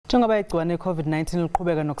Njengoba igciwane COVID-19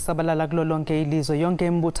 liqhubeka nokusabalala kulolonke ilizwe, yonke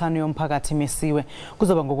imibuthano yomphakathi imisiwe.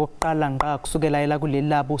 Kuzoba ngokokuqala ngqa kusukela elakuleli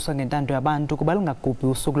labuswa ngentando yabantu ukuba lingagubhi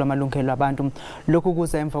usuku lwamalungelo abantu. Lokhu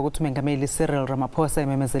kuza emva kokuthi uMengameli uCyril Ramaphosa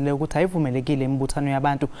ememezele ukuthi ayivumelekile imibuthano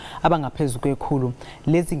yabantu abangaphezu kwekhulu.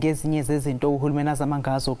 Lezi ngezinye zezinto uhulumeni azama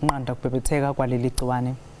ngazo ukunqanda ukubhebhetheka kwaleli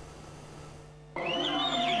gciwane.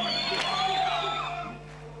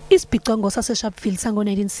 Isibhicongo saseSharpeville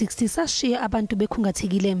sango-1960 sashiya abantu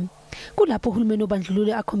bekhungathekile. Kulapho uhulumeni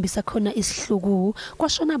obandlululo akhombisa khona isihluku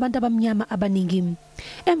kwashona abantu abamnyama abaningi.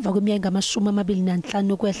 Emva kweminyaka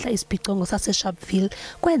engama-25 kwehla isibhicongo saseSharpeville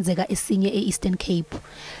kwenzeka esinye e-Eastern Cape.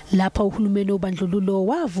 Lapha uhulumeni obandlululo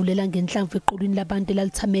wavulela ngenhlamvu equlwini labantu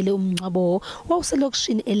elalithamele umngcwabo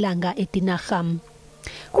wawuselokishini elanga eDinaham.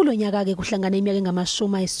 Kulonyaka ke kuhlangana iminyaka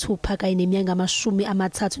engama-60 kanye neminyaka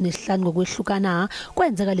engama-35 ngokwehlukana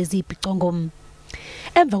kwenzeka lezi ibhicongo.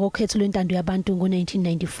 Emva kokhetho lwentando yabantu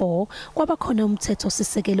ngo-1994 kwaba khona umthetho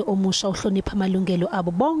sisekelo omusha ohlonipha amalungelo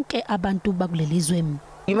abo bonke abantu bakulelizwe.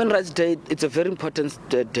 Human Rights Day, it's a very important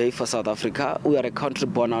day for South Africa. We are a country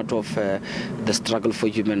born out of the struggle for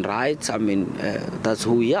human rights. I mean, that's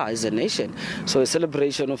who we are as a nation. So a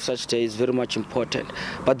celebration of such day is very much important.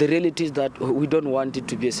 But the reality is that we don't want it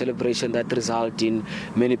to be a celebration that results in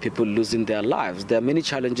many people losing their lives. There are many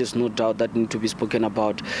challenges, no doubt, that need to be spoken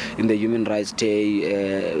about in the Human Rights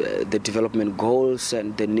Day, the development goals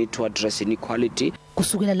and the need to address inequality.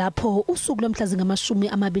 Kusukela lapho usuku lomhla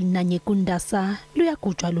zingama-21 kuNdasa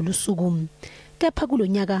luyagujwa lolu suku. Kepha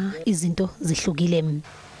kulonyaka izinto zihlukile.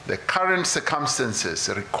 The current circumstances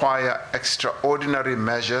require extraordinary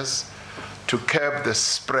measures to curb the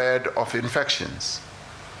spread of infections.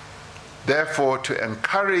 Therefore, to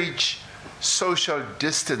encourage social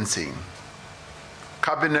distancing,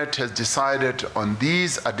 Cabinet has decided on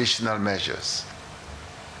these additional measures.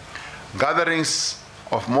 Gatherings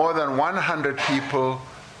of more than 100 people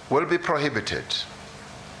will be prohibited.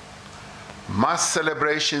 Mass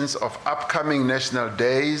celebrations of upcoming national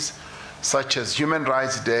days, such as Human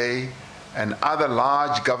Rights Day and other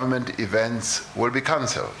large government events, will be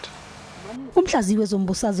cancelled. Umhlaziyi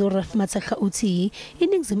wezombusazwe uRamaphosa uthi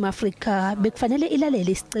iningizimu Afrika bekufanele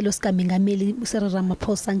ilalele isicelo sikaMengameli uCyril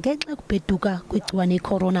Ramaphosa ngenxa yokubheduka kwegciwane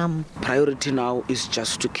icorona. Priority now is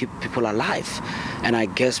just to keep people alive, and I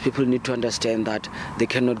guess people need to understand that they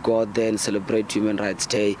cannot go out there and celebrate Human Rights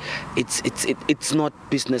Day. It's not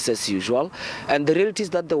business as usual, and the reality is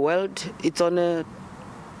that the world, it's on a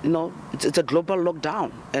it's a global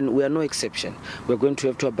lockdown, and we are no exception. We're going to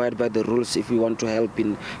have to abide by the rules if we want to help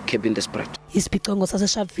in keeping the spread. Isibhicongo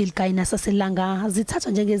saseSharpeville kanye nasaselanga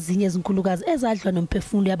zithathwa njengezinye ezinkulukazi ezadlwa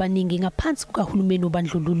nomphefumulo yabaningi ngaphansi kukahulumeni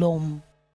obandlululo.